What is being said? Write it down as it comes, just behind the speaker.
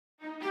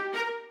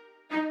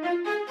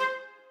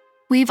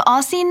We've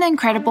all seen the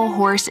incredible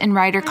horse and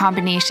rider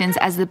combinations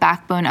as the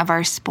backbone of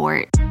our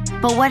sport.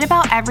 But what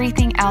about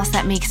everything else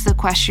that makes the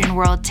equestrian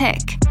world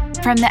tick?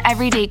 From the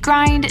everyday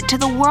grind to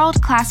the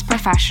world-class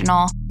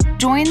professional,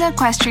 join the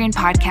Equestrian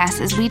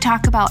Podcast as we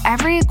talk about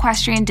every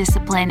equestrian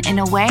discipline in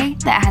a way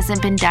that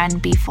hasn't been done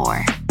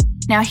before.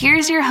 Now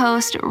here's your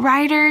host,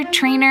 rider,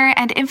 trainer,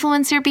 and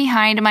influencer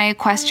behind my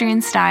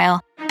equestrian style,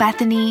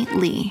 Bethany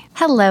Lee.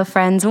 Hello,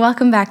 friends.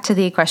 Welcome back to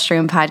the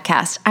Equestrian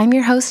Podcast. I'm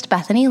your host,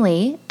 Bethany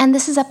Lee, and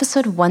this is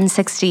episode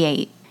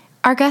 168.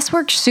 Our guest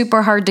worked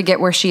super hard to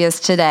get where she is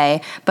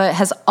today, but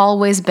has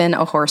always been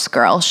a horse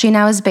girl. She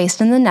now is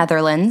based in the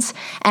Netherlands,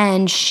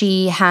 and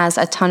she has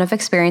a ton of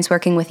experience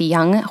working with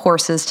young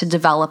horses to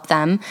develop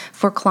them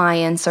for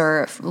clients,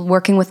 or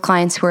working with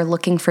clients who are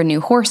looking for new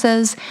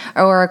horses,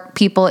 or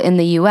people in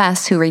the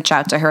U.S. who reach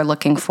out to her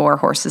looking for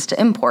horses to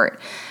import.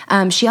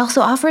 She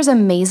also offers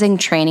amazing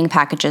training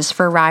packages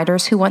for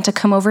riders who want to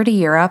come over to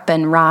Europe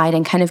and ride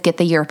and kind of get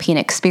the European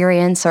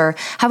experience or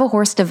have a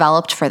horse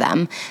developed for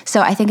them.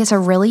 So I think it's a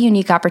really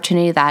unique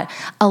opportunity that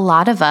a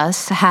lot of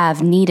us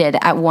have needed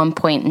at one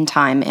point in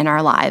time in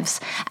our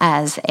lives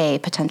as a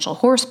potential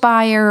horse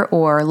buyer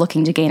or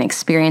looking to gain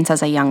experience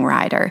as a young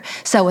rider.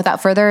 So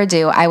without further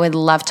ado, I would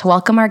love to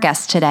welcome our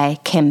guest today,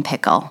 Kim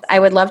Pickel. I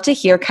would love to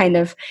hear kind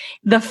of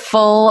the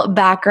full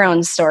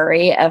background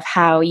story of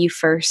how you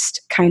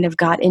first kind of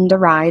got into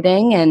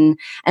riding and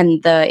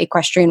the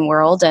equestrian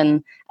world,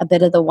 and a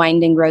bit of the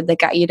winding road that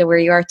got you to where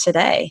you are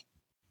today.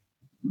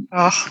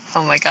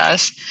 Oh my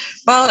gosh.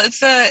 Well,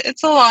 it's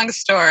a long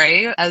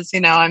story. As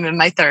you know, I'm in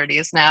my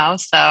 30s now.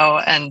 So,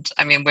 and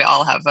I mean, we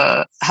all have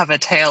a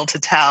tale to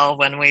tell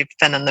when we've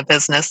been in the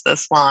business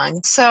this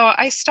long. So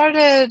I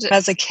started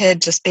as a kid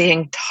just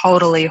being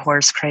totally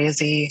horse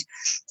crazy.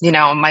 You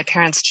know, my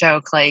parents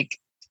joke like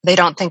they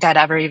don't think I'd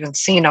ever even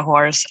seen a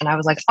horse. And I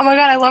was like, oh my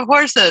God, I love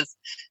horses.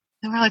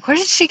 And we're like, where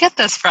did she get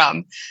this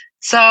from?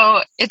 So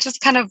it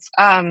just kind of,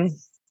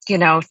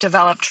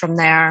 developed from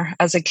there.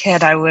 As a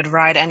kid, I would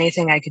ride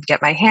anything I could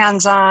get my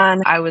hands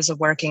on. I was a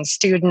working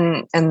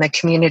student in the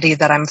community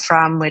that I'm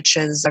from, which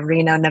is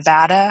Reno,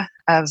 Nevada,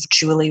 of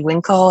Julie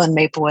Winkle and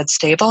Maplewood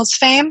Stables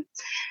fame.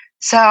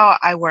 So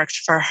I worked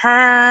for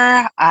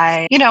her.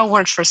 I,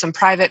 worked for some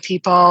private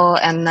people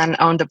and then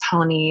owned a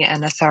pony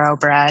and a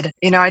thoroughbred.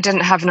 I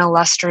didn't have an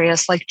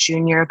illustrious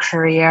junior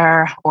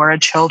career or a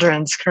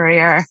children's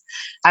career.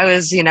 I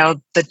was,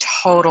 the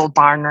total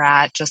barn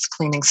rat, just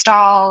cleaning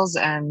stalls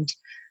and,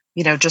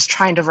 just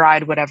trying to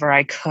ride whatever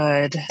I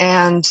could.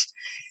 And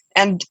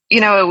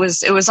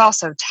it was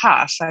also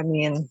tough. I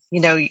mean,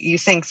 you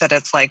think that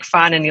it's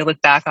fun and you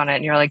look back on it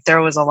and you're like,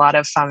 there was a lot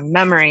of fun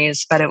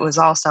memories, but it was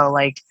also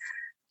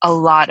a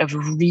lot of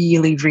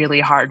really, really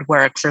hard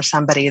work for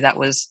somebody that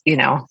was,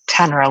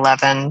 10 or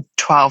 11,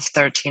 12,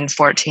 13,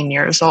 14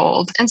 years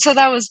old. And so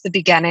that was the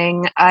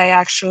beginning. I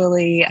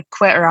actually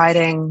quit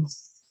riding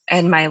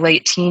in my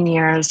late teen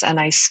years, and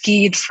I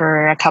skied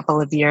for a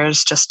couple of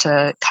years just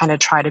to kind of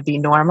try to be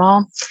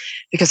normal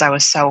because I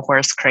was so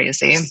horse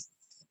crazy.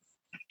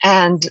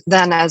 And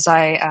then as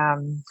I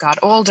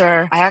got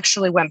older, I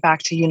actually went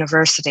back to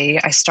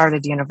university. I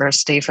started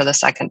university for the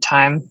second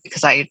time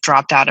because I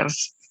dropped out of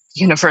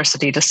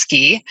university to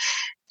ski.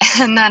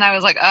 And then I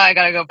was like, oh, I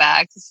got to go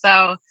back.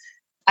 So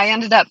I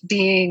ended up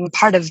being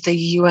part of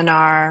the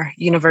UNR,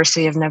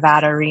 University of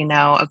Nevada,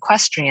 Reno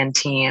equestrian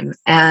team.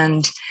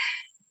 And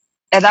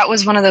that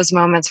was one of those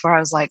moments where I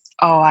was like,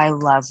 oh, I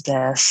love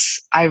this.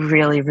 I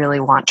really, really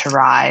want to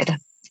ride.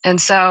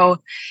 And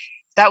so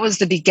that was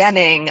the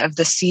beginning of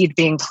the seed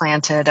being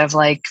planted of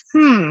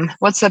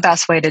what's the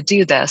best way to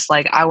do this?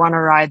 I want to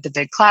ride the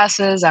big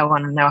classes. I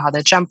want to know how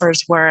the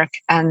jumpers work.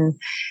 And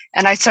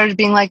I started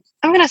being like,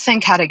 I'm going to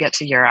think how to get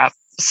to Europe.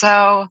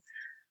 So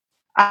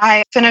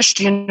I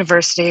finished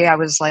university. I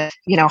was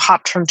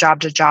hopped from job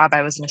to job.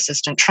 I was an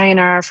assistant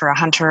trainer for a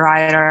hunter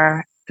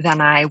rider.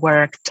 Then I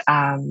worked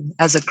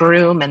as a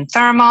groom in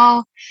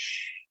thermal.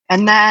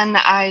 And then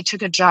I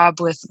took a job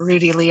with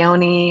Rudy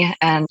Leone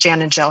and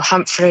Jan and Jill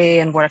Humphrey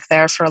and worked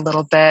there for a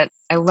little bit.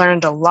 I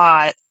learned a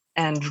lot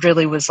and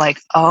really was like,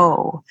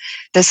 oh,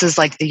 this is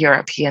the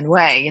European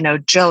way.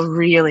 Jill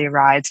really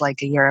rides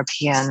like a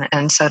European,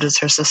 and so does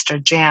her sister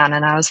Jan.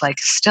 And I was like,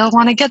 still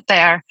want to get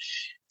there.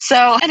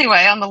 So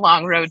anyway, on the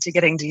long road to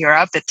getting to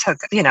Europe, it took,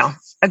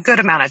 a good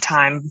amount of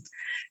time.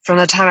 From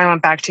the time I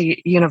went back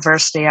to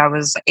university, I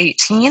was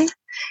 18.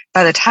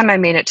 By the time I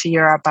made it to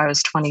Europe, I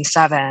was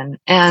 27.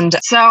 And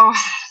so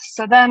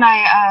then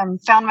I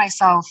found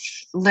myself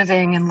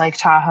living in Lake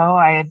Tahoe.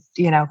 I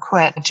had,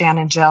 quit Jan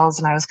and Jill's,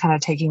 and I was kind of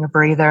taking a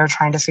breather,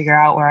 trying to figure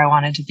out where I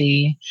wanted to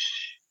be.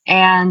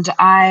 And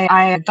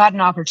I got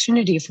an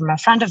opportunity from a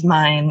friend of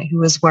mine who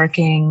was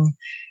working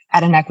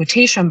at an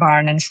equitation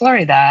barn in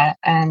Florida.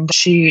 And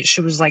she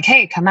was like,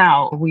 hey, come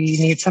out. We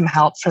need some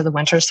help for the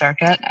winter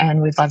circuit,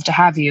 and we'd love to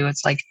have you.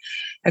 It's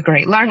a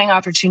great learning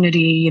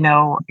opportunity.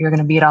 You're going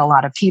to meet a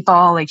lot of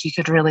people. You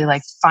could really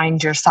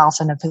find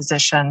yourself in a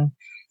position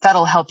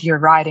that'll help your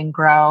riding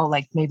grow.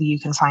 Like maybe you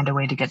can find a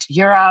way to get to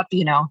Europe,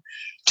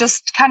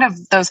 just kind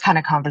of those kind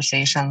of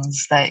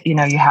conversations that,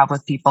 you have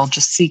with people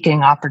just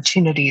seeking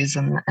opportunities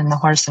in the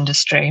horse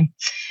industry.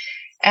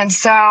 And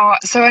so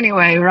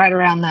anyway, right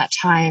around that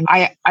time,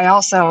 I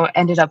also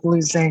ended up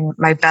losing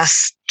my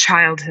best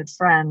childhood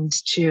friend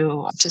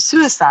to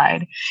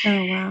suicide.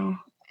 Oh, wow.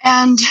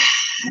 And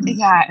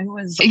yeah, it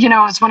was,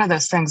 it's one of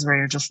those things where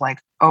you're just like,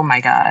 oh my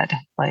God,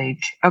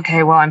 like,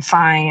 okay, well, I'm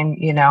fine,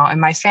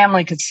 and my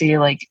family could see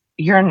like,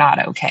 you're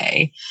not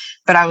okay.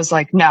 But I was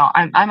like, no,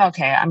 I'm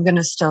okay. I'm going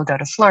to still go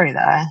to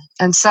Florida.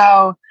 And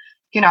so,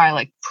 I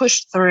like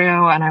pushed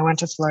through and I went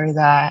to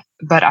Florida,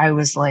 but I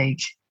was like,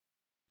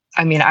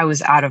 I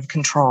was out of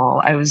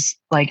control. I was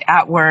like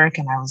at work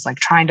and I was like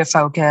trying to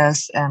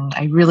focus and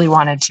I really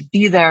wanted to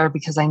be there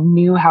because I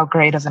knew how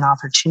great of an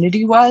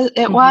opportunity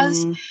it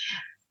was.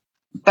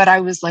 But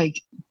I was like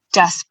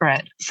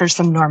desperate for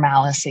some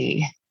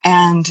normalcy.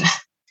 And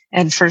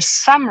for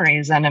some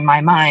reason in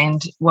my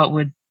mind, what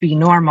would be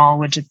normal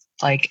would just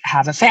like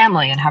have a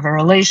family and have a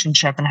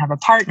relationship and have a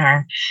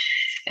partner.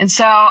 And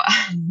so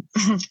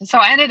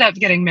I ended up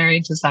getting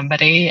married to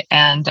somebody,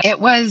 and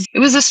it was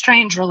a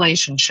strange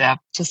relationship,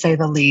 to say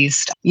the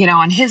least.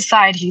 On his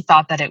side, he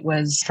thought that it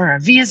was for a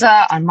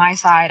visa. On my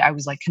side, I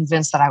was like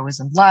convinced that I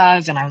was in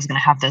love and I was going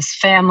to have this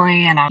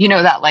family. And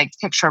that like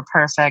picture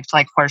perfect,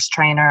 like horse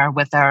trainer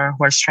with their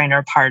horse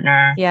trainer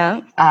partner. Yeah.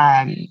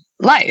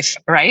 Life,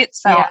 right?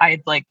 So yeah.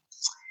 I'd like,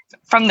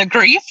 from the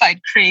grief,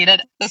 I'd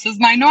created, this is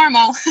my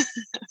normal,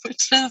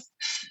 which is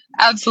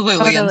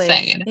absolutely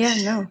insane. Yeah,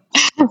 no.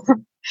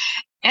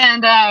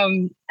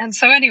 And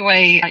so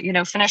anyway,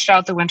 finished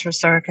out the winter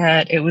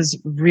circuit. It was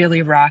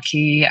really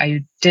rocky.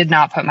 I did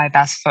not put my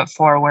best foot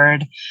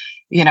forward.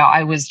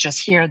 I was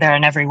just here, there,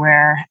 and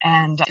everywhere.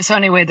 And so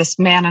anyway, this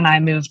man and I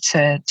moved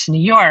to New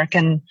York,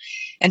 and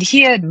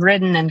he had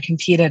ridden and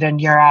competed in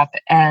Europe.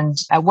 And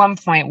at one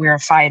point we were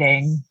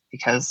fighting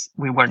because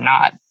we were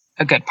not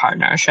a good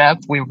partnership.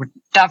 We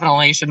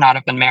definitely should not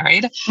have been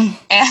married.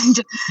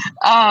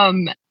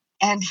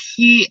 And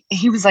he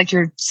was like,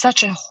 you're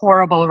such a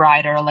horrible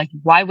rider. Like,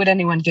 why would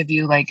anyone give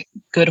you like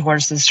good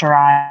horses to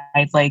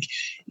ride? Like,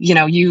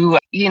 you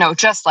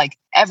just like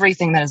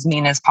everything that is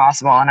mean as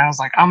possible. And I was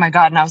like, oh my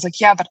God. And I was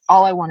like, yeah, but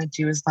all I want to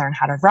do is learn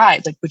how to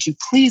ride. Like, would you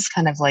please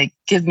kind of like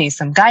give me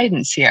some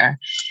guidance here?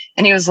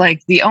 And he was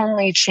like, the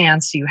only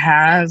chance you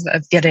have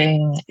of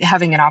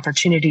having an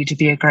opportunity to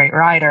be a great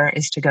rider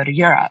is to go to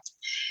Europe.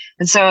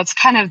 And so it's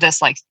kind of this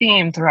like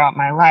theme throughout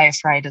my life,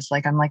 right? It's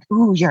like, I'm like,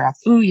 ooh,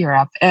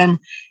 Europe. And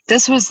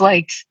this was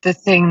like the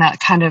thing that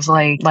kind of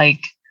like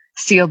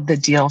sealed the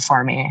deal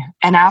for me.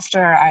 And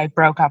after I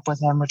broke up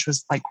with him, which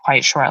was like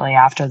quite shortly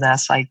after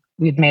this, like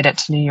we'd made it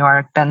to New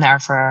York, been there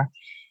for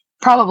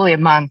probably a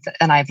month,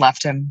 and I'd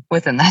left him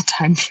within that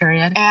time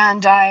period.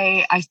 And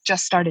I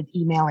just started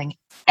emailing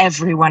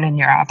everyone in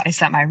Europe. I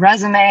sent my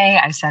resume,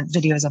 I sent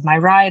videos of my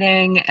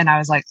riding, and I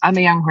was like, I'm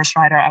a young horse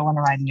rider. I want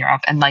to ride in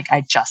Europe. And like,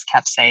 I just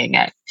kept saying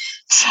it.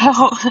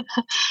 So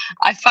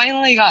I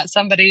finally got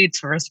somebody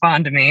to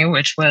respond to me,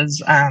 which was,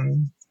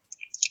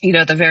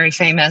 the very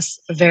famous,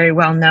 very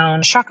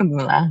well-known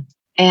Shakamula.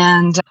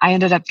 And I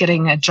ended up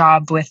getting a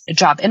job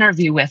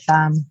interview with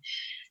them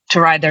to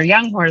ride their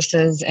young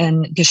horses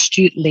in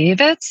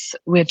Gestüt-Lewitz,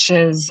 which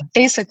is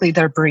basically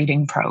their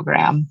breeding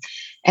program.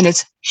 And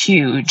it's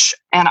huge.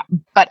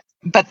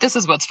 But this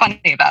is what's funny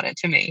about it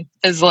to me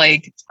is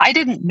like, I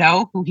didn't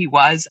know who he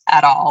was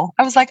at all.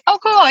 I was like, oh,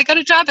 cool. I got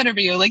a job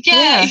interview. Like,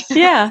 yay.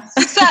 Yeah.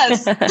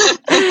 Success.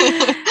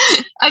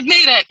 I've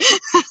made it.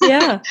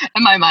 Yeah.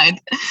 In my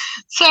mind.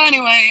 So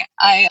anyway,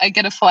 I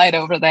get a flight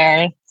over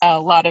there,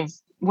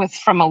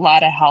 from a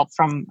lot of help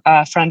from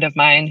a friend of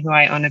mine who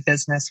I own a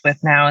business with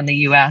now in the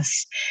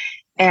US.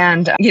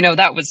 And,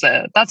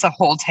 that's a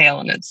whole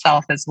tale in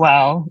itself as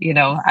well.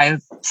 I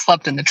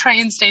slept in the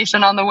train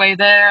station on the way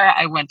there.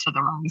 I went to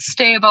the wrong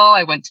stable.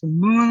 I went to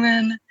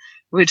Moulin,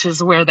 which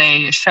is where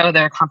they show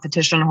their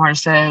competition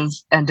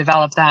horses and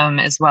develop them,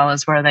 as well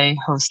as where they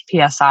host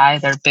PSI,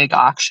 their big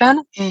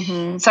auction.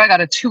 Mm-hmm. So I got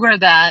a tour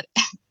of that.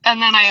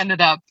 And then I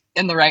ended up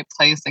in the right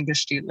place in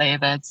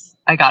Gestüt-Lewitz.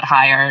 I got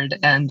hired,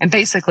 and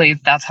basically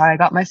that's how I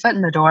got my foot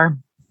in the door.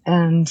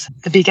 And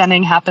the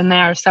beginning happened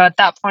there. So at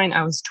that point,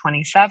 I was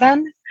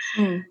 27.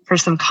 For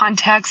some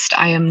context,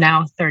 I am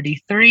now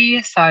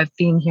 33. So I've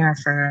been here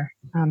for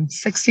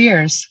 6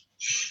 years.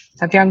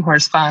 Have young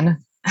horse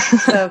fun.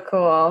 So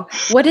cool.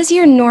 What does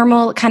your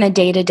normal kind of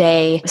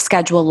day-to-day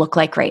schedule look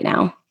like right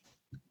now?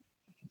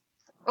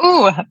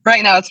 Ooh,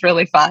 right now it's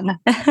really fun.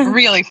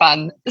 Really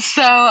fun.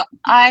 So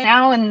I'm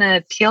now in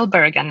the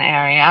Kielbergen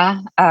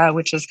area,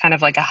 which is kind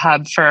of like a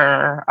hub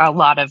for a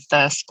lot of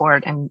the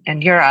sport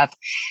in Europe.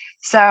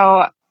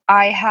 So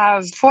I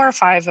have 4 or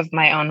 5 of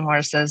my own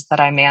horses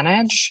that I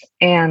manage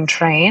and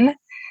train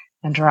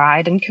and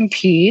ride and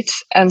compete.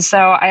 And so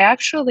I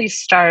actually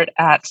start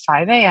at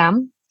 5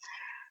 a.m.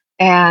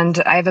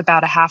 and I have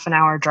about a half an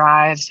hour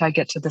drive. So I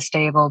get to the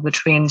stable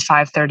between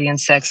 5:30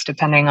 and 6,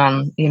 depending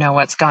on,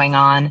 what's going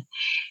on.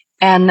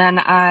 And then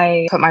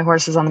I put my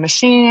horses on the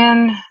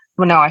machine.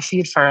 Well, no, I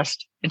feed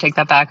first. I take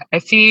that back. I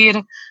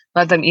feed,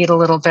 let them eat a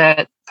little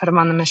bit, put them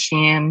on the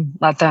machine,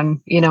 let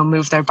them,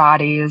 move their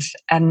bodies.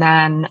 And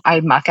then I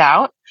muck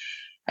out.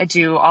 I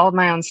do all of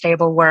my own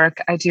stable work.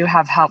 I do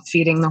have help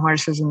feeding the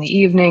horses in the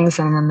evenings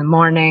and in the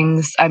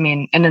mornings.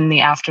 And in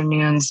the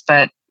afternoons.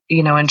 But,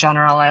 in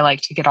general, I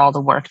like to get all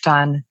the work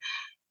done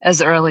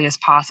as early as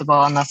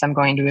possible, unless I'm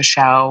going to a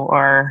show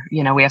or,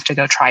 we have to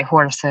go try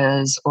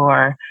horses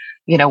or,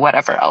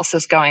 whatever else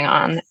is going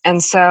on.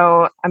 And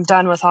so I'm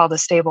done with all the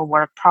stable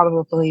work,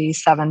 probably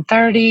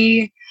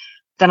 7:30.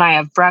 Then I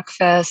have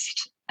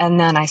breakfast and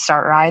then I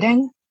start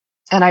riding,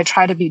 and I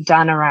try to be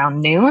done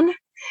around noon.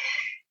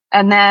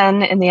 And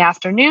then in the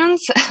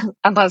afternoons,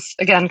 unless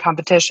again,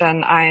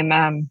 competition,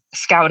 I'm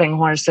scouting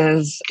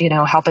horses,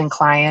 helping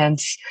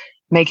clients,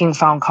 making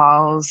phone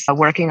calls,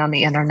 working on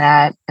the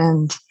internet,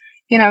 and,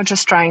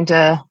 just trying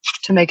to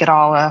make it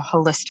all a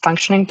holistic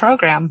functioning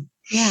program.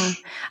 Yeah.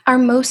 Are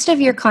most of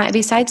your clients,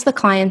 besides the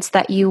clients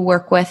that you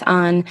work with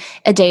on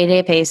a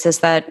day-to-day basis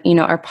that,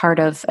 are part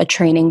of a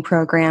training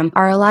program,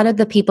 are a lot of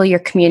the people you're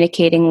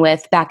communicating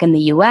with back in the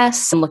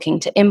US and looking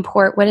to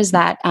import? What does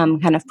that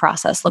kind of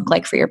process look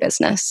like for your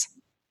business?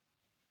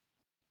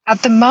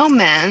 At the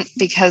moment,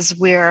 because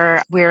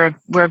we're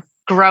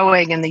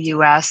growing in the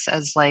US,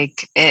 as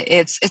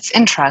it's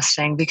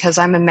interesting because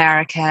I'm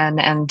American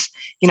and,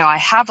 I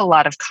have a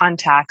lot of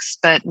contacts,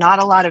 but not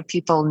a lot of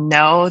people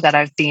know that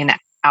I've been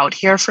out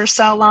here for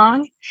so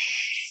long.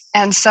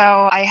 And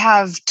so I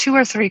have 2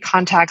 or 3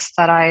 contacts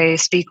that I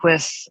speak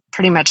with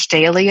pretty much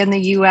daily in the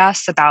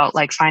US about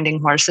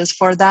finding horses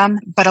for them.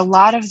 But a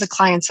lot of the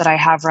clients that I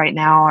have right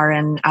now are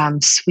in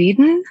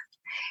Sweden.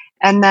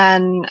 And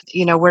then,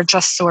 we're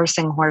just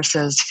sourcing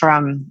horses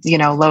from,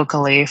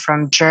 locally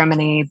from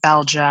Germany,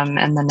 Belgium,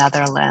 and the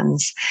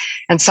Netherlands.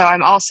 And so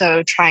I'm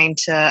also trying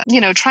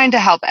to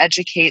help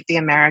educate the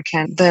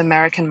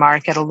American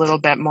market a little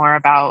bit more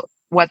about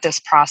what this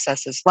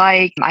process is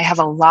like. I have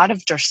a lot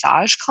of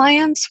dressage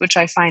clients, which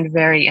I find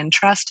very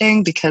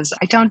interesting because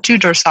I don't do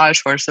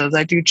dressage horses,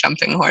 I do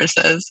jumping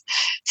horses.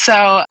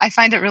 So I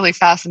find it really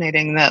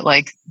fascinating that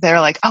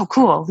they're like, oh,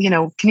 cool,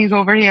 can you go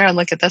over here and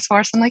look at this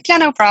horse? I'm like, yeah,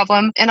 no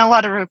problem. And a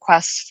lot of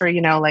requests for,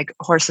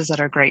 horses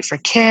that are great for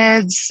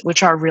kids,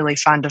 which are really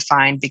fun to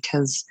find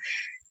because,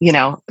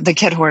 the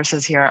kid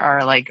horses here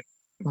are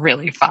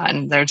really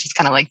fun. They're just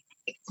kind of like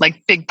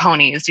big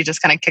ponies. You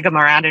just kind of kick them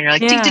around and you're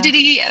like, yeah.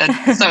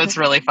 And so it's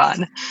really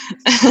fun.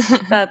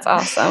 That's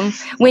awesome.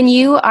 When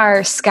you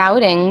are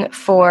scouting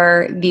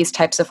for these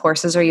types of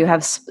horses, or you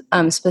have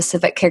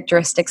specific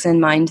characteristics in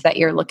mind that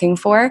you're looking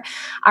for,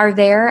 are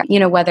there,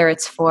 whether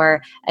it's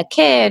for a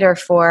kid or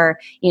for,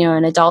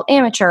 an adult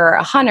amateur or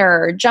a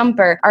hunter or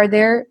jumper, are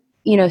there,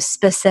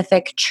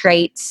 specific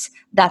traits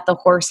that the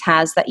horse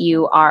has that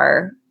you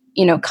are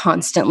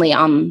constantly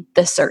on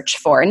the search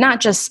for, not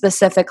just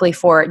specifically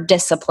for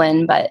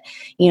discipline, but,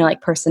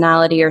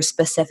 personality or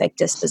specific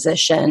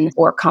disposition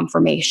or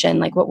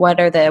conformation? What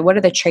are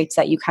the traits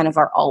that you kind of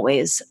are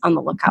always on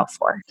the lookout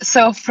for?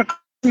 So for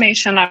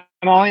conformation,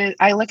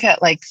 I look at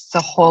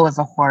the whole of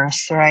a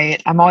horse,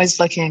 right? I'm always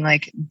looking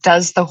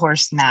does the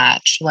horse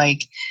match?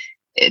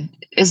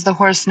 Is the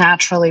horse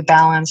naturally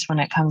balanced when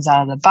it comes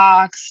out of the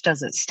box?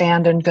 Does it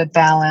stand in good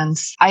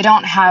balance? I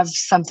don't have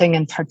something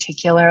in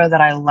particular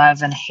that I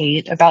love and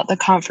hate about the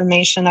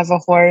conformation of a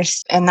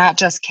horse. And that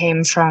just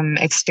came from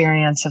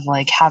experience of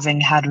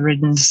having had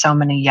ridden so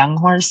many young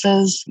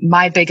horses.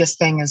 My biggest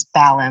thing is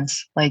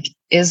balance.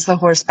 Is the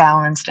horse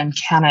balanced, and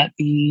can it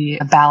be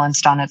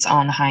balanced on its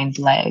own hind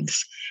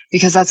legs?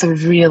 Because that's a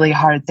really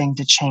hard thing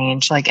to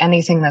change.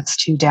 Anything that's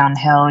too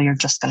downhill, you're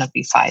just going to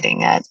be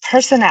fighting it.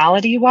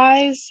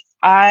 Personality-wise,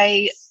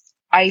 I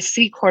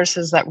seek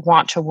horses that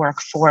want to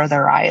work for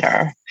the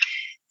rider.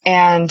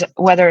 And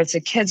whether it's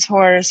a kid's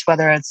horse,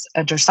 whether it's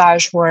a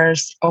dressage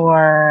horse,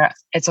 or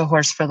it's a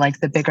horse for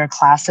the bigger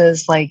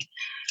classes,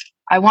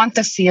 I want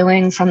the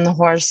feeling from the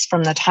horse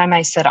from the time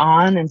I sit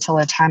on until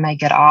the time I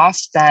get off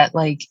that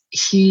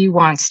he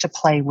wants to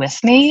play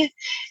with me,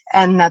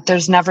 and that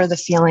there's never the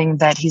feeling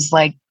that he's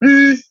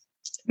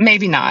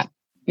maybe not,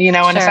 and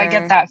Sure. If I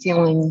get that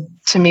feeling,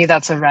 to me,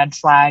 that's a red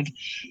flag.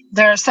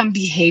 There are some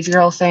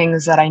behavioral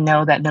things that I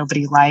know that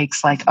nobody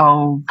likes,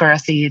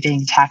 girthy,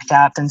 being tacked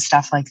up and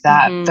stuff like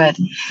that. Mm-hmm. But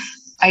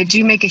I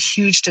do make a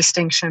huge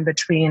distinction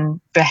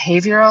between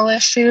behavioral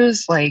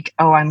issues,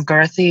 I'm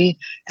girthy.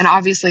 And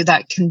obviously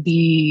that can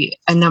be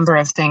a number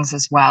of things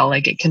as well.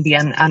 It can be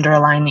an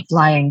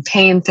underlying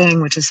pain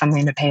thing, which is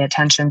something to pay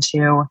attention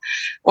to.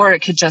 Or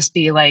it could just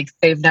be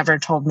they've never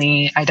told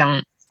me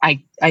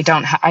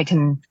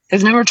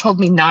they've never told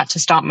me not to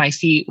stomp my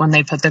feet when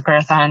they put the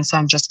girth on. So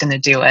I'm just going to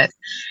do it.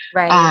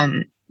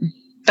 Right.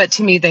 But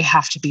to me, they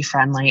have to be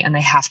friendly and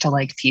they have to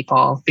like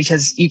people,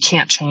 because you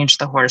can't change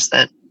the horse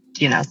that's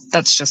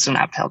just an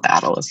uphill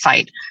battle of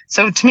fight.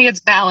 So to me,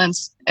 it's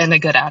balance and a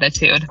good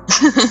attitude.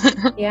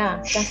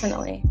 Yeah,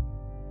 definitely.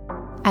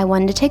 I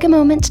wanted to take a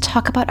moment to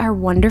talk about our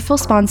wonderful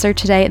sponsor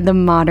today, The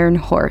Modern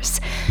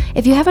Horse.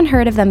 If you haven't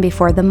heard of them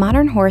before, The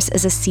Modern Horse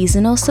is a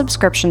seasonal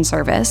subscription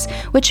service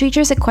which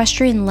features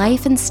equestrian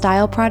life and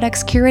style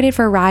products curated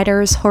for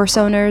riders, horse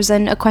owners,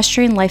 and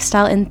equestrian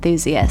lifestyle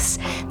enthusiasts.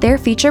 Their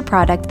feature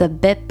product, the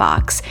Bit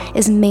Box,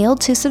 is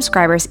mailed to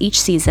subscribers each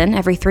season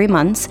every 3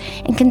 months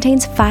and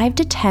contains 5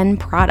 to 10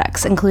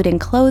 products, including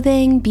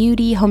clothing,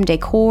 beauty, home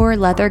decor,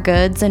 leather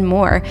goods, and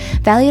more,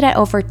 valued at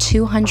over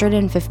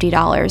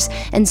 $250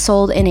 and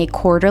sold in a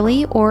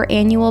quarterly or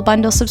annual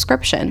bundle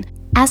subscription.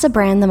 As a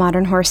brand, The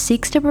Modern Horse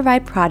seeks to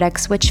provide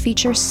products which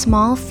feature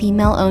small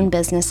female-owned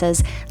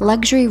businesses,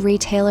 luxury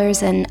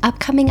retailers, and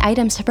upcoming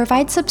items to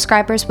provide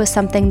subscribers with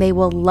something they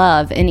will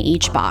love in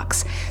each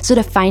box. So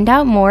to find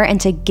out more and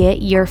to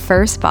get your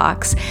first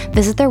box,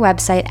 visit their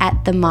website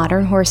at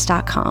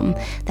themodernhorse.com.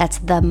 That's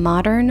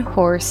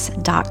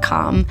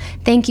themodernhorse.com.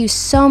 Thank you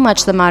so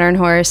much, The Modern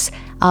Horse.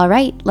 All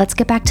right, let's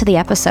get back to the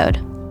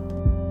episode.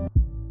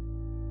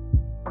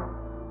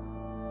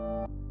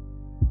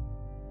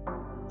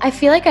 I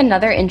feel like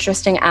another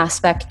interesting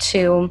aspect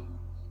to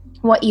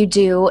what you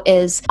do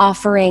is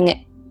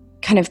offering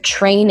kind of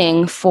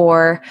training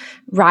for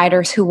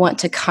riders who want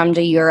to come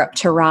to Europe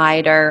to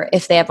ride, or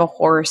if they have a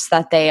horse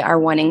that they are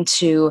wanting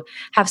to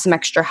have some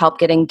extra help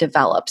getting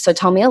developed. So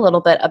tell me a little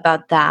bit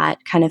about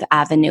that kind of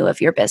avenue of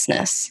your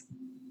business.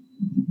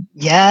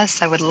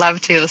 Yes, I would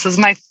love to. This is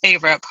my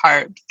favorite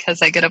part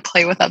because I get to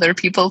play with other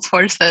people's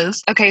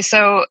horses. Okay,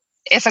 so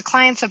if a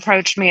client's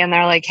approached me and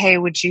they're like, hey,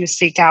 would you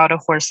seek out a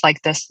horse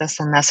like this,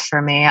 and this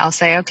for me? I'll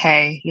say,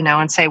 okay,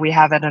 and say we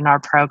have it in our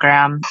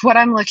program. What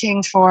I'm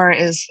looking for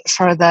is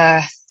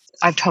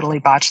I've totally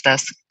botched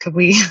this. Could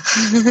you ask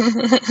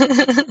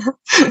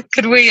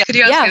me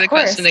the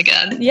question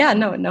again? Yeah,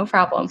 no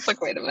problem. It's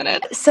like, wait a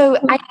minute. So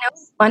I know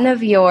one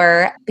of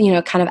your,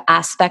 kind of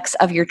aspects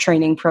of your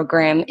training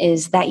program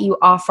is that you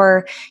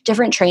offer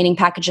different training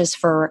packages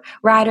for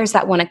riders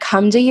that want to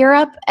come to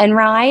Europe and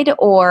ride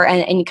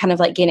and kind of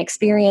like gain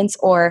experience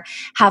or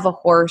have a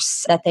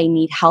horse that they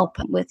need help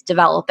with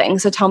developing.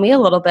 So tell me a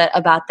little bit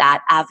about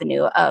that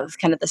avenue of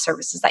kind of the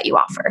services that you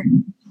offer.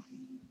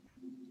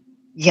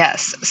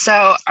 Yes.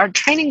 So our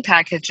training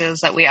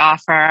packages that we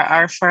offer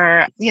are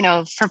for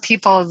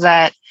people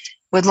that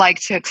would like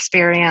to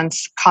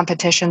experience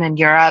competition in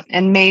Europe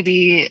and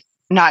maybe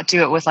not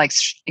do it with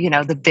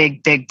the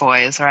big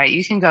boys, right?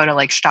 You can go to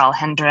like Stahl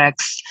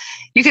Hendricks.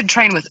 You could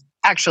train with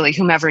actually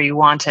whomever you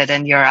wanted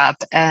in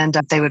Europe, and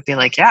they would be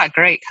like, yeah,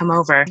 great, come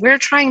over. We're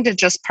trying to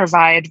just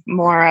provide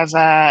more of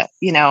I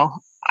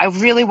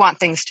really want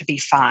things to be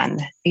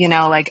fun,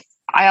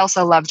 I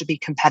also love to be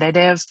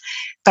competitive,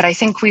 but I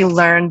think we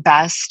learn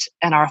best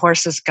and our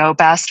horses go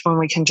best when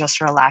we can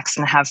just relax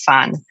and have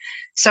fun.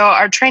 So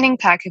our training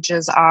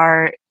packages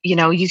are,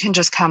 you can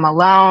just come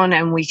alone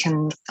and we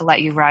can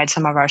let you ride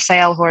some of our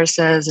sale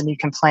horses and you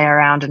can play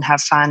around and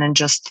have fun and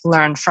just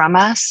learn from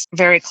us.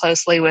 Very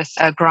closely with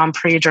a Grand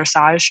Prix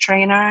dressage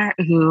trainer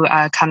who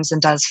comes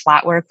and does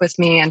flat work with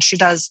me, and she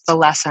does the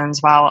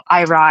lessons while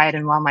I ride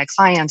and while my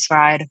clients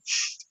ride,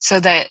 so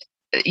that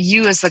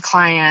you as the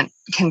client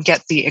can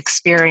get the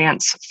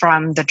experience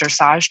from the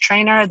dressage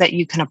trainer that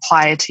you can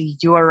apply to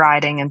your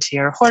riding and to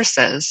your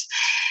horses.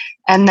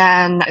 And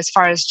then as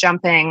far as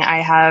jumping,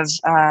 I have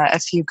a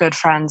few good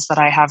friends that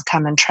I have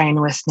come and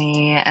train with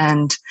me.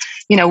 And,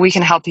 we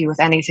can help you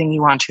with anything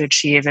you want to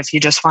achieve. If you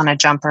just want to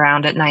jump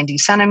around at 90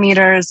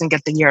 centimeters and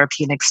get the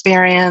European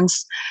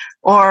experience,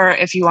 or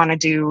if you want to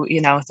do,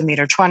 the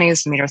meter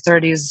 20s, the meter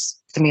 30s,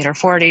 the meter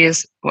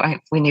 40s,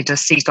 we need to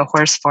seek a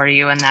horse for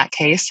you in that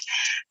case.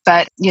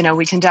 But,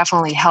 we can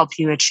definitely help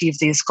you achieve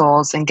these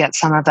goals and get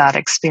some of that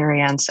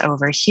experience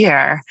over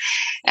here.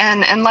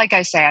 And like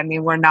I say,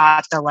 we're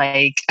not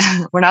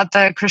we're not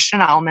the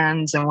Christian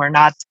Almonds and we're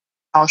not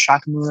Al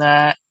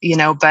Shakmula,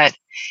 but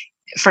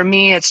for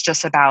me, it's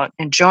just about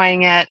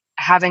enjoying it,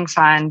 having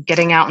fun,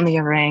 getting out in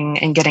the ring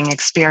and getting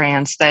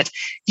experience that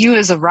you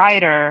as a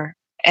rider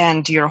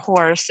and your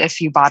horse, if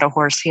you bought a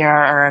horse here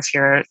or if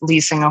you're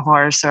leasing a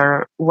horse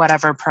or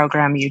whatever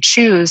program you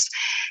choose,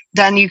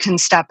 then you can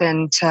step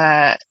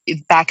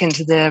back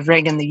into the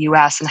ring in the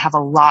US and have a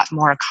lot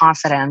more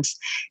confidence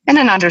and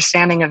an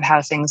understanding of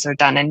how things are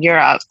done in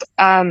Europe.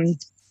 And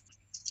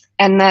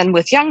then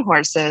with young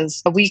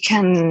horses, we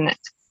can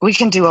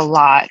do a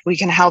lot. We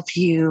can help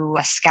you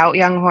scout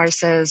young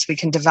horses. We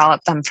can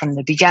develop them from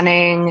the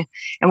beginning.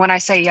 And when I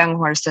say young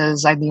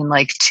horses, I mean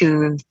like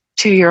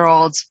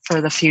two-year-olds for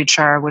the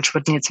future, which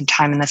would need some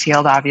time in the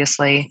field,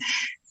 obviously,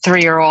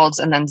 3-year-olds,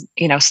 and then,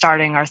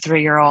 starting our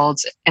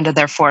 3-year-olds into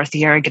their 4th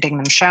year, getting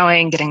them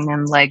showing, getting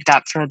them legged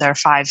up for their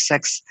 5,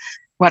 6,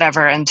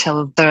 whatever,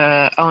 until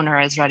the owner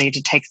is ready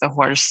to take the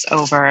horse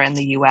over in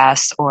the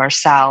US or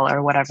sell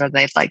or whatever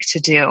they'd like to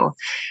do.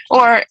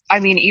 Or,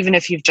 even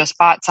if you've just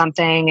bought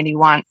something and you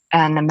want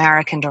an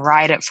American to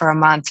ride it for a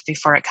month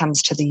before it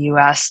comes to the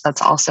US,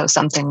 that's also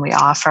something we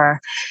offer,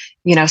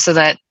 so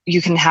that you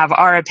can have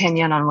our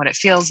opinion on what it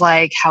feels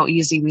like, how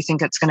easy we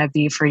think it's going to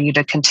be for you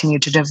to continue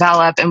to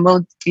develop. And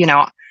we'll,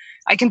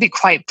 I can be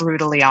quite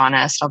brutally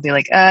honest. I'll be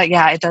like,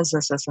 yeah, it does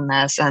this, this, and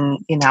this. And,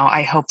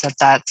 I hope that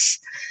that's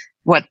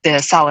what the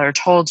seller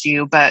told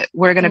you, but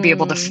we're going to be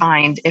able to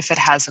find if it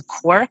has a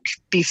quirk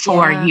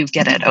before you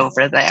get it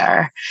over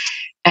there.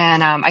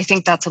 And I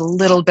think that's a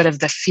little bit of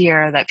the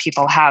fear that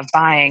people have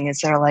buying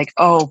is they're like,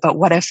 oh, but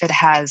what if it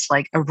has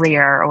like a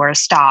rear or a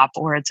stop,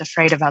 or it's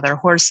afraid of other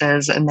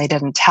horses and they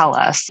didn't tell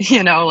us,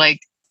 like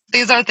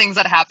these are things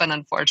that happen,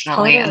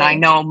 unfortunately. Totally. And I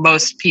know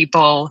most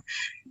people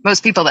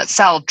that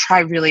sell try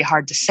really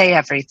hard to say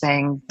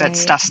everything, but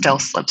stuff still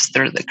slips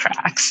through the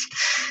cracks.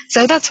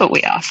 So that's what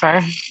we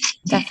offer.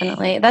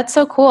 Definitely. That's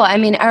so cool. I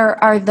mean,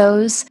 are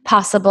those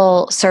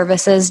possible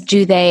services,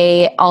 do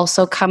they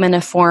also come in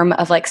a form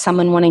of like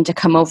someone wanting to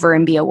come over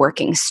and be a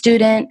working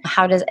student?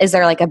 Is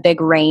there like a big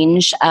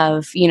range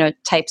of,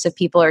 types of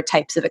people or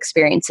types of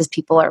experiences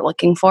people are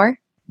looking for?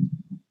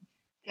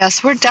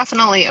 Yes, we're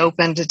definitely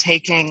open to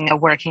taking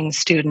working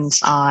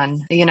students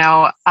on.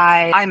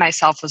 I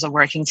myself was a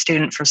working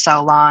student for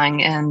so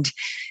long, and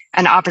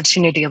an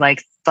opportunity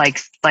like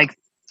if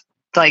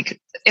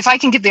I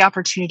can give the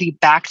opportunity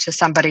back to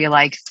somebody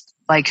like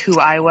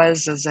who I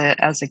was as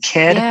a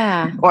kid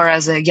or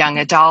as a young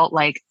adult,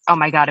 like, oh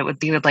my God, it would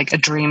be like a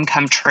dream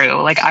come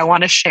true. Like I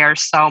want to share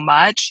so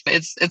much.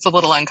 It's a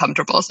little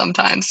uncomfortable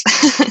sometimes.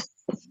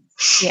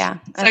 Yeah.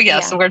 So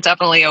yes, we're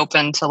definitely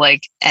open to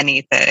like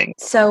anything.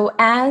 So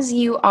as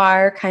you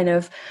are kind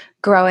of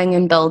growing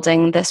and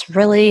building this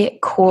really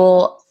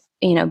cool,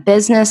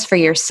 business for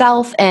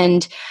yourself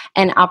and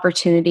an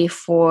opportunity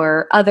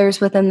for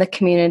others within the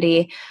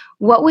community,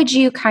 what would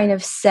you kind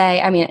of say?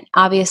 I mean,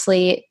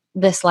 obviously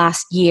this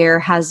last year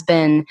has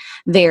been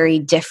very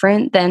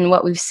different than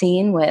what we've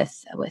seen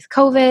with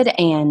COVID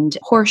and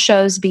horse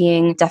shows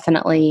being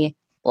definitely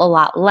a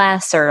lot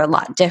less or a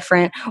lot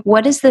different.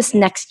 What does this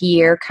next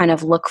year kind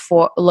of look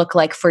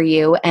like for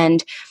you?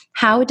 And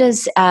how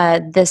does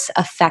this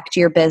affect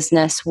your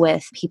business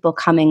with people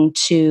coming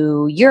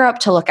to Europe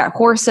to look at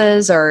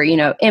horses or,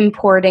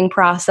 importing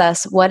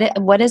process?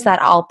 What has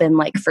that all been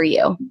like for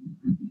you?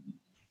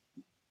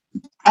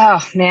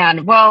 Oh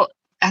man. Well,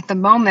 at the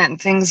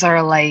moment, things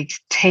are like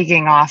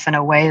taking off in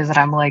a way that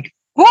I'm like,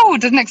 whoa,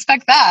 didn't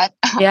expect that.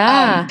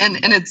 Yeah. And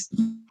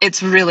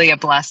it's really a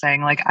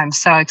blessing. Like I'm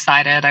so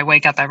excited. I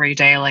wake up every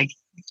day like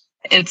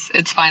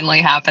it's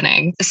finally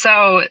happening.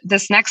 So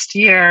this next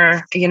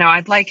year,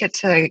 I'd like it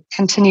to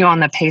continue on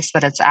the pace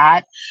that it's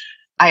at.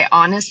 I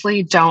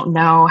honestly don't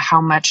know how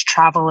much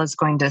travel is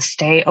going to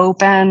stay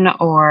open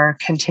or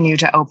continue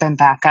to open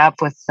back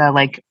up with the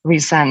like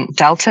recent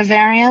Delta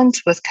variant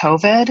with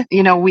COVID.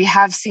 We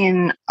have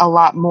seen a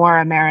lot more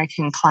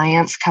American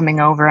clients coming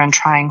over and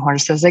trying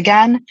horses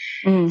again,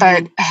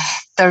 but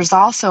there's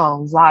also a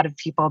lot of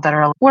people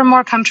that we're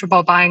more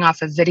comfortable buying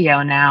off of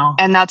video now.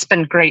 And that's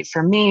been great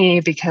for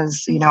me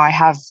because, I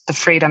have the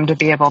freedom to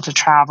be able to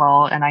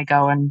travel and I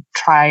go and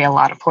try a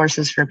lot of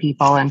horses for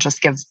people and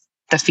just give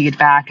the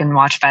feedback and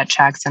watch vet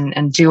checks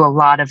and do a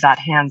lot of that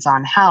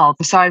hands-on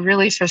help. So I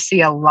really foresee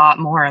a lot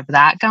more of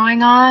that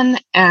going on.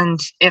 And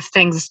if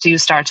things do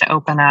start to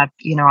open up,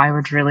 I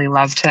would really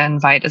love to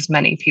invite as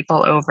many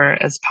people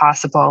over as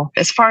possible.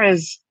 As far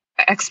as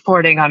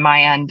exporting on my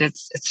end,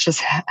 it's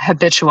just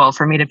habitual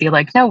for me to be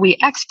like, no, we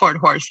export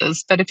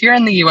horses, but if you're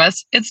in the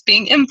US, it's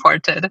being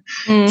imported.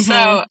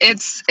 So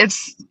it's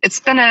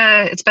been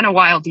a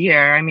wild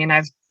year. I mean,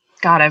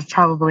 I've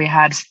probably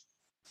had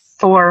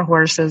 4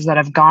 horses that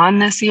have gone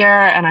this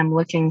year, and I'm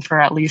looking for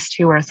at least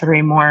 2 or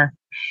 3 more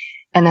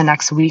in the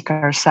next week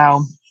or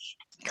so.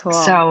 Cool.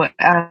 So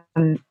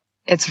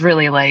it's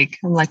really like,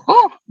 I'm like,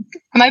 oh,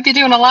 I might be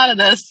doing a lot of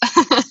this.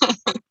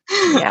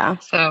 Yeah.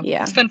 So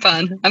it's been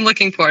fun. I'm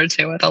looking forward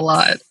to it a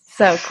lot.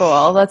 So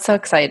cool. That's so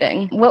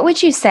exciting. What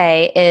would you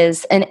say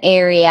is an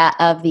area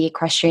of the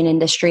equestrian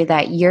industry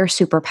that you're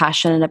super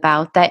passionate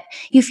about that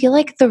you feel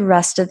like the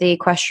rest of the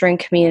equestrian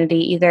community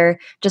either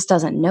just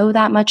doesn't know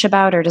that much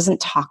about or doesn't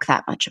talk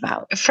that much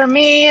about? For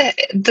me,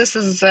 this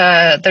is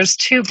there's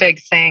 2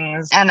 big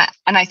things, and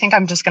I think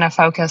I'm just going to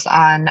focus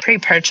on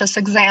pre-purchase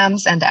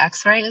exams and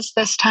X-rays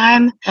this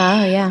time.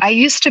 Oh yeah. I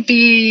used to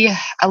be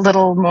a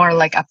little more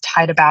like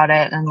uptight about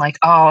it and like,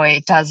 oh,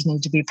 it does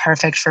need to be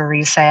perfect for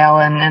resale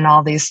and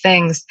all these things.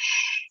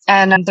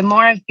 And the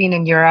more I've been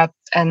in Europe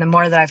and the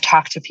more that I've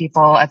talked to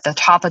people at the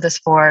top of the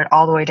sport,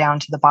 all the way down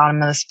to the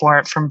bottom of the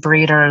sport, from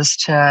breeders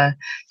to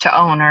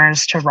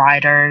owners, to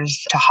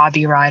riders, to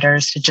hobby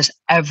riders, to just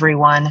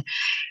everyone,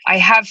 I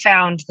have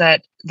found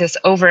that this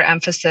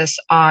overemphasis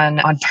on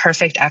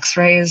perfect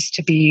X-rays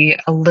to be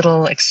a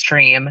little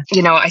extreme.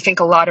 I think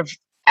a lot of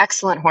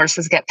excellent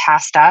horses get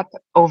passed up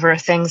over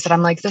things that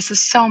I'm like, this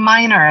is so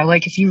minor.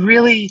 Like if you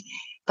really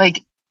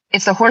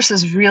if the horse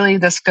is really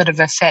this good of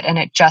a fit and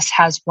it just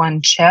has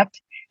 1 chip,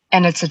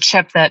 and it's a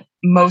chip that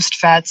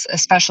most vets,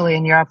 especially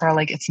in Europe, are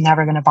like, it's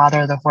never going to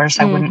bother the horse.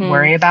 I wouldn't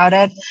worry about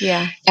it.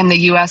 Yeah. And the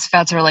US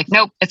vets are like,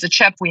 nope, it's a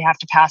chip. We have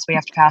to pass.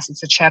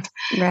 It's a chip.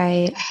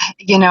 Right.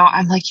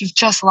 I'm like, you've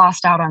just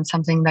lost out on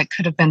something that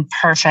could have been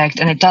perfect.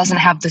 And it doesn't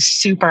have the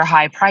super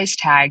high price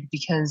tag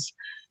because,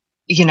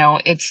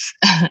 it's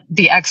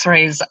the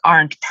x-rays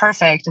aren't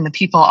perfect. And the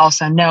people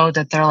also know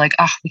that they're like,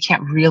 oh, we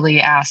can't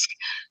really ask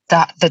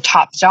the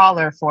top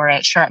dollar for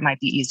it. Sure, it might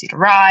be easy to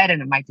ride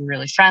and it might be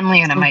really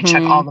friendly and it might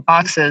check all the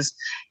boxes,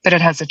 but it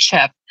has a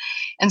chip.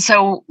 And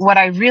so what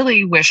I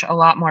really wish a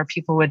lot more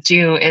people would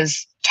do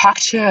is talk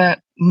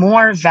to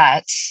more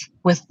vets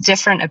with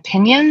different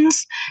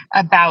opinions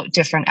about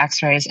different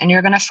x-rays. And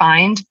you're going to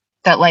find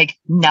that like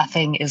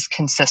nothing is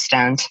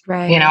consistent.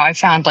 Right. I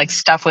found like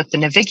stuff with the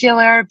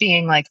navicular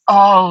being like,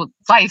 oh,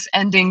 life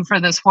ending for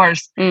this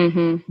horse.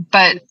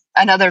 But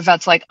another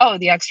vet's like, oh,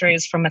 the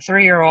x-rays from a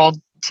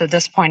 3-year-old to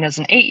this point as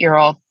an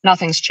 8-year-old,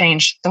 nothing's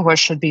changed. The horse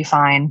should be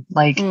fine.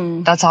 Like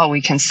that's all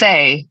we can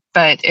say.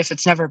 But if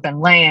it's never been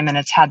lame and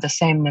it's had the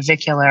same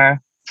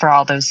navicular for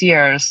all those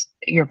years,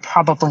 you're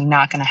probably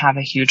not going to have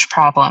a huge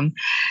problem.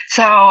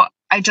 So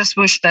I just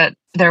wish that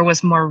there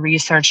was more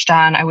research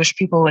done. I wish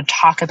people would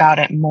talk about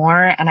it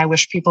more, and I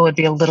wish people would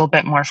be a little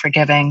bit more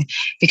forgiving,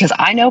 because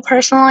I know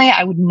personally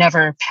I would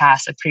never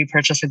pass a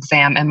pre-purchase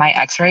exam and my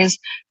x-rays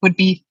would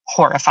be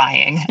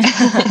horrifying.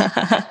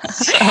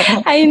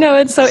 I know,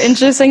 it's so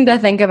interesting to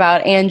think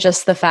about. And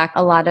just the fact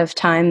a lot of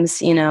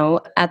times,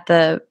 at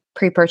the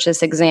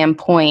pre-purchase exam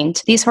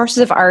point, these horses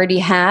have already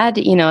had,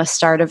 a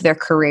start of their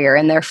career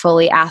and they're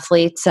fully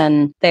athletes.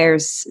 And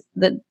there's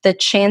the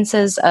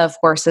chances of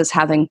horses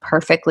having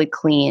perfectly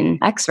clean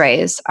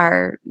x-rays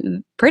are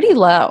pretty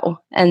low.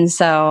 And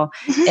so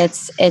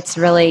it's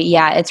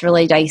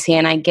really dicey.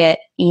 And I get,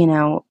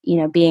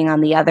 being on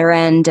the other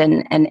end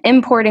and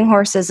importing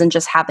horses and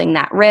just having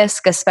that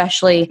risk,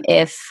 especially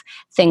if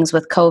things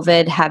with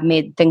COVID have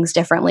made things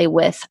differently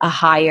with a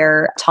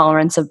higher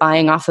tolerance of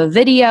buying off of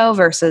video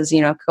versus,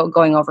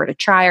 going over to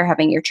try, or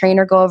having your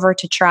trainer go over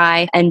to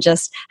try, and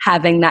just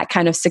having that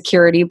kind of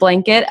security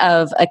blanket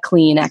of a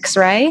clean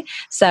x-ray.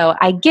 So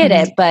I get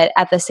it. But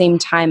at the same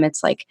time,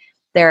 it's like,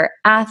 they're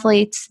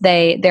athletes.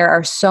 There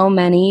are so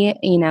many,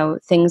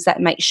 things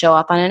that might show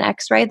up on an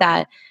x-ray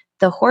that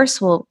the horse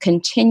will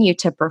continue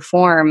to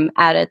perform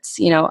at its,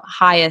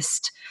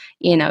 highest,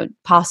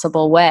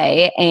 possible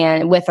way,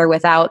 and with or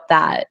without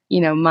that,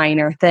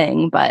 minor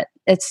thing. But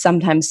it's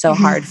sometimes so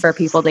hard for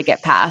people to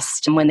get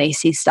past when they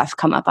see stuff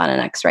come up on an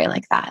x-ray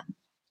like that.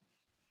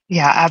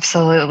 Yeah,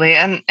 absolutely.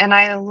 And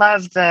I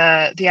love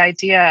the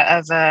idea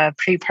of a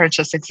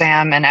pre-purchase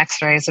exam and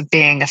x-rays of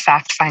being a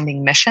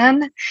fact-finding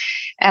mission.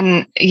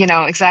 And,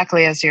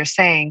 exactly as you're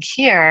saying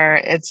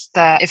here, it's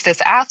if this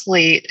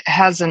athlete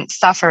hasn't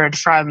suffered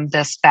from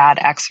this bad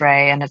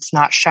x-ray and it's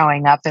not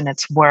showing up in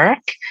its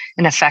work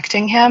and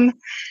affecting him,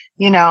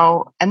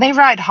 and they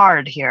ride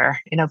hard here.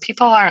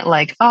 People aren't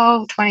like,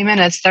 oh, 20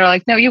 minutes. They're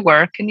like, no, you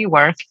work and you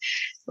work.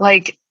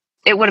 Like,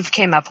 it would have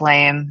came up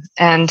lame.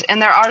 And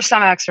there are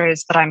some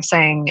x-rays that I'm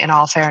saying, in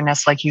all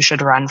fairness, like you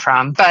should run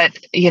from. But,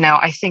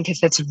 I think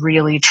if it's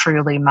really,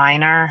 truly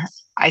minor,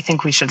 I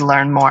think we should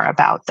learn more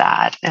about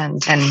that.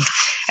 And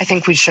I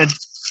think we should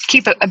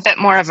keep a bit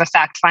more of a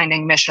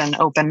fact-finding mission,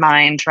 open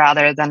mind,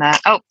 rather than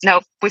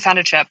nope, we found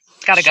a chip.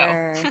 Gotta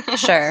go.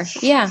 Sure.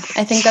 Yeah,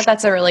 I think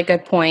that's a really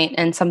good point,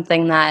 and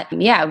something that,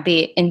 would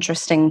be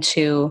interesting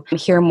to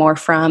hear more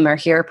from, or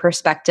hear a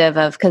perspective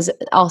of, because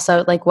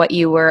also, like what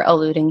you were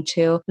alluding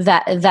to,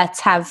 that vets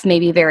have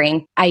maybe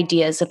varying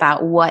ideas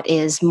about what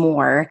is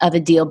more of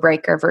a deal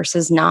breaker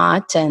versus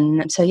not.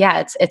 And so,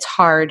 it's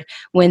hard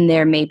when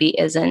there maybe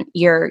isn't,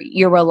 you're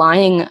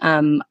relying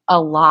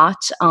a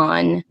lot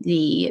on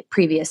the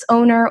previous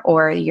owner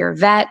or your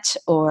vet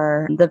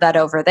or the vet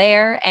over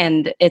there.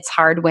 And it's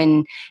hard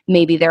when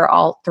maybe they're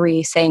all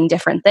three saying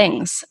different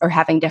things or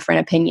having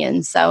different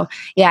opinions. So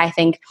I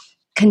think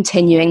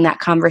continuing that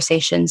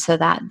conversation so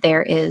that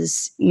there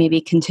is maybe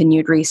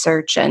continued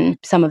research, and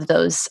some of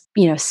those,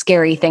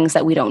 scary things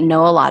that we don't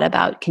know a lot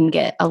about can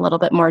get a little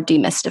bit more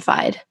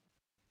demystified.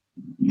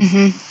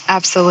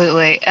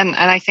 Absolutely. And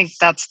I think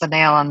that's the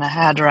nail on the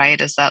head, right?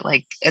 Is that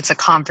like, it's a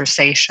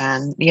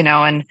conversation,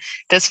 and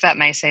this vet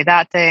may say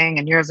that thing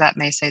and your vet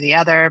may say the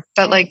other,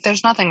 but like,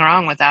 there's nothing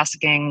wrong with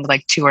asking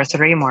like 2 or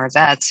 3 more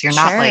vets. You're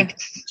not like,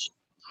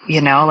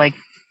 like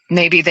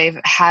maybe they've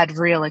had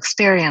real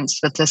experience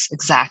with this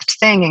exact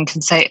thing and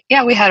can say,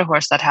 yeah, we had a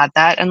horse that had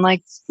that and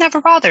like never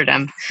bothered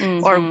him.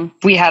 Or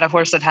we had a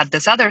horse that had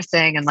this other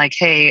thing and like,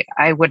 hey,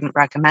 I wouldn't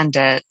recommend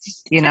it,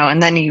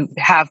 and then you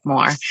have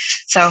more.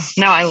 So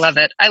no, I love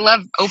it. I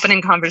love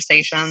opening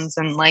conversations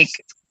and like,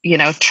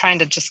 trying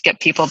to just get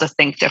people to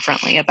think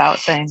differently about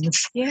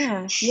things.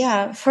 Yeah.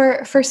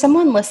 For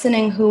someone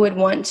listening who would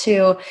want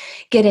to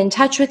get in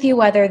touch with you,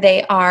 whether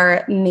they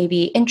are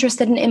maybe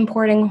interested in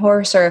importing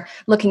horse or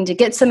looking to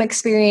get some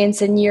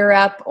experience in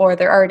Europe, or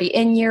they're already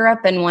in Europe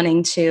and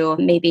wanting to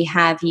maybe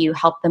have you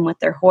help them with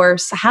their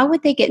horse, how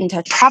would they get in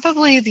touch?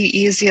 Probably the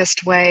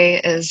easiest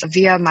way is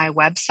via my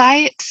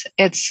website.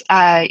 It's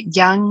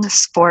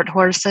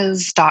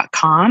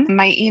youngsporthorses.com.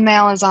 My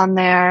email is on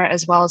there,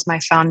 as well as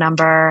my phone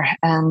number,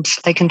 and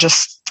they can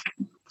just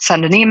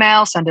send an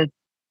email, send a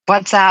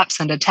WhatsApp,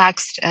 send a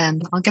text,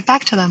 and I'll get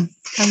back to them.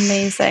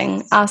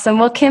 Amazing. Awesome.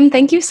 Well, Kim,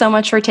 thank you so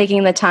much for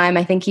taking the time.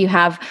 I think you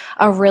have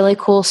a really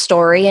cool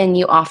story and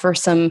you offer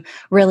some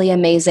really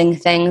amazing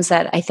things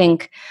that I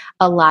think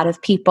a lot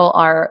of people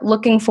are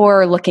looking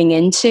for, or looking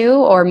into,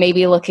 or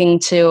maybe looking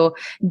to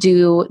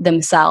do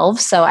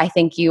themselves. So I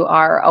think you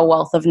are a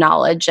wealth of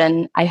knowledge,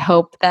 and I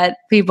hope that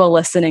people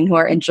listening who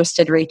are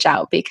interested reach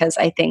out, because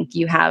I think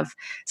you have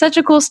such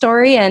a cool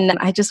story, and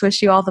I just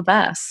wish you all the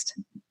best.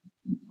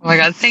 Oh my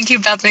God. Thank you,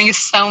 Beth. Thank you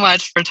so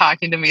much for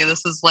talking to me.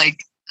 This is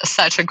like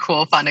such a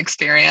cool, fun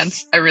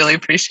experience. I really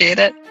appreciate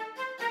it.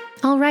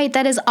 All right,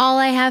 that is all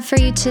I have for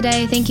you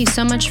today. Thank you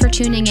so much for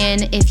tuning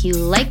in. If you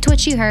liked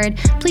what you heard,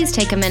 please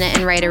take a minute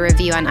and write a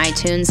review on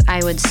iTunes.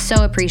 I would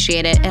so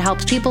appreciate it. It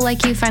helps people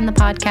like you find the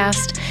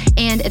podcast,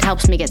 and it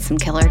helps me get some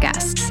killer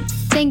guests.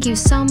 Thank you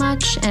so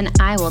much, and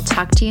I will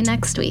talk to you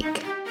next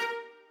week.